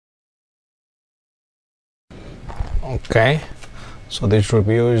Okay, so this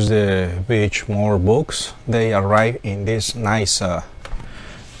review is the Beechmore books. They arrive in this nice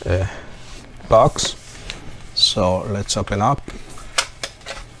box. So let's open up.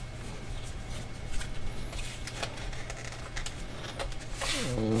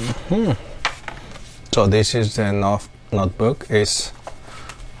 So this is the notebook. It's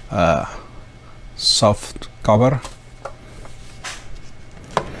soft cover.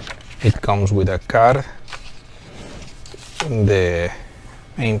 It comes with a card. The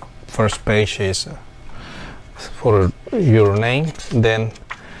main first page is for your name. Then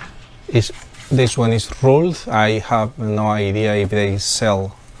this one is ruled. I have no idea if they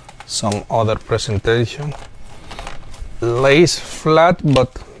sell some other presentation. Lays flat,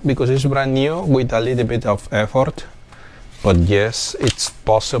 but because it's brand new, with a little bit of effort, but yes, it's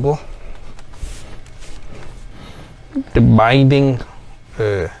possible. The binding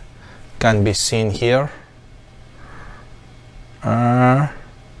can be seen here.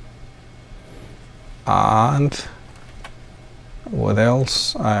 And what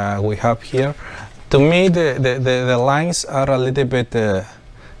else we have here? To me, the lines are a little bit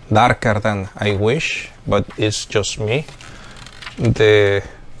darker than I wish, but it's just me. The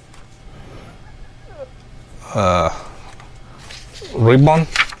ribbon,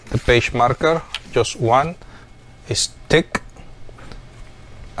 the page marker, just one, is thick,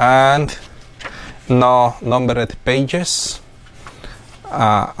 and no numbered pages.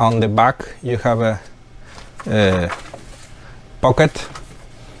 On the back you have a pocket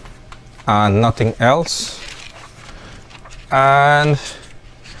and nothing else. And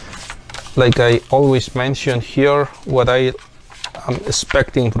like I always mention here, what I am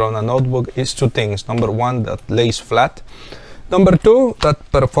expecting from a notebook is two things. Number one, that lays flat. Number two, that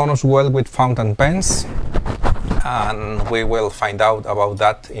performs well with fountain pens. And we will find out about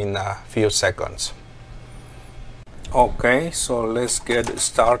that in a few seconds. Okay, so let's get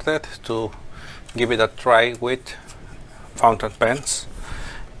started to give it a try with fountain pens.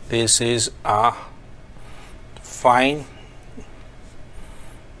 This is a fine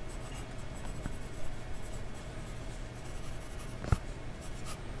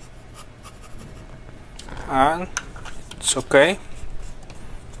and it's okay.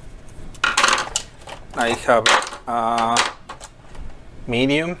 I have a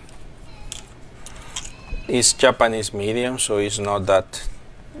medium. It's Japanese medium, so it's not that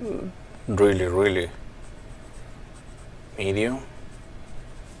really medium,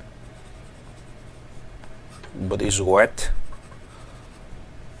 but it's wet.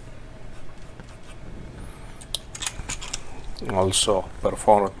 Also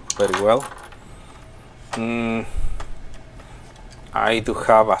performed very well. I do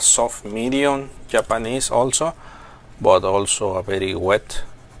have a soft medium Japanese also, but also a very wet.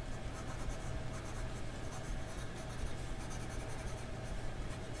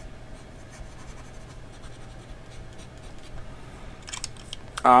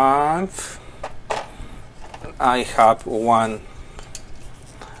 And I have one.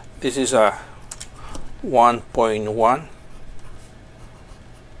 This is a 1.1.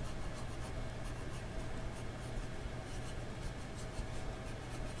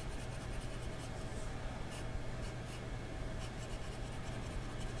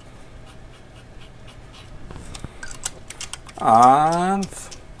 And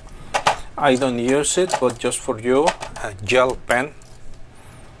I don't use it, but just for you, a gel pen.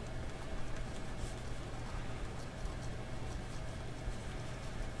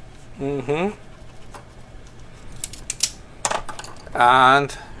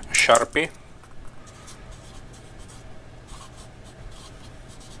 And Sharpie.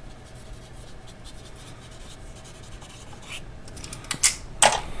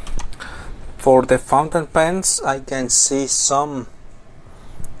 For the fountain pens, I can see some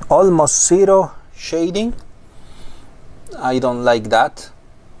almost zero shading. I don't like that.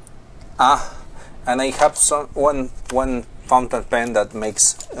 And I have one fountain pen that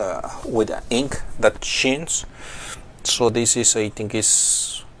makes with ink that shines. So this is, I think,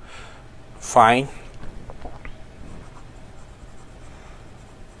 is fine.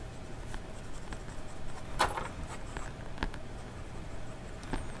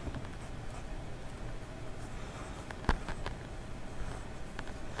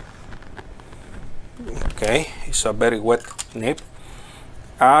 Okay, it's a very wet nib,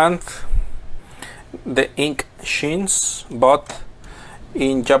 and the ink shines, but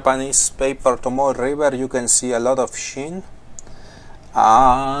in Japanese paper Tomoe River you can see a lot of sheen,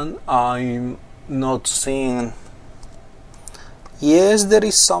 and I'm not seeing. Yes, there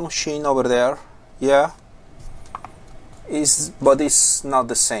is some sheen over there, yeah, but it's not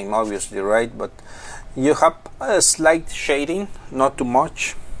the same, obviously, right? But You have a slight shading, not too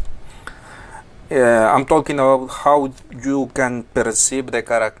much. I'm talking about how you can perceive the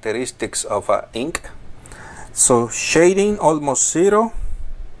characteristics of ink. So shading almost zero,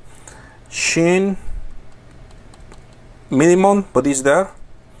 sheen minimum, but it's there,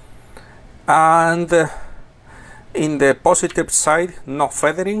 and in the positive side, no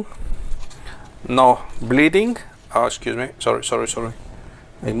feathering, no bleeding. Oh, excuse me, sorry,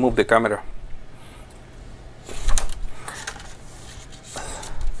 I moved the camera.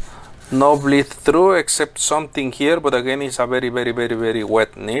 No bleed through except something here, but again it's a very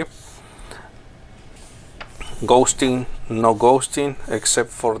wet nib. Ghosting, no ghosting except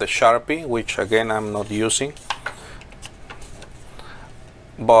for the Sharpie, which again I'm not using.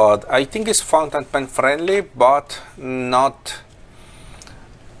 But I think it's fountain pen friendly, but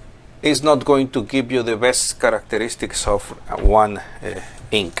it's not going to give you the best characteristics of one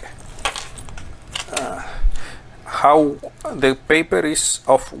ink. How the paper is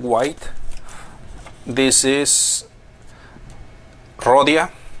of white. This is Rhodia,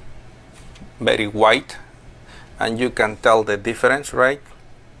 very white, and you can tell the difference, right?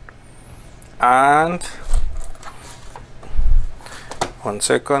 And one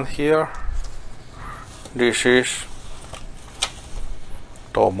second here, this is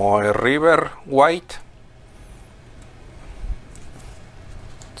Tomoe River white.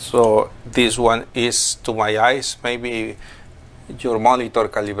 So this one is, to my eyes, maybe your monitor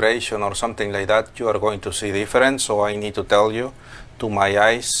calibration or something like that, you are going to see difference. So I need to tell you, to my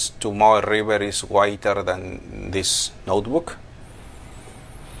eyes, Tomoe River is whiter than this notebook.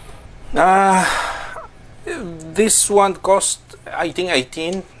 This one cost, I think,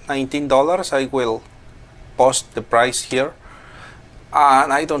 $19. I will post the price here,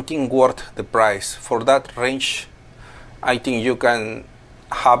 and I don't think worth the price. For that range, I think you can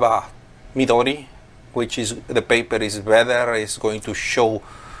have a Midori, which is, the paper is better, is going to show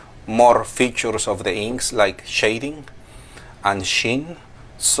more features of the inks like shading and sheen.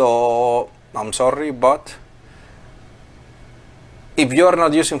 So I'm sorry, but if you are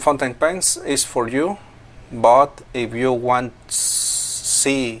not using fountain pens, it's for you. But if you want to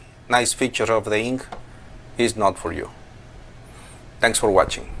see nice features of the ink, it's not for you. Thanks for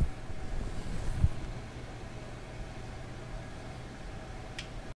watching.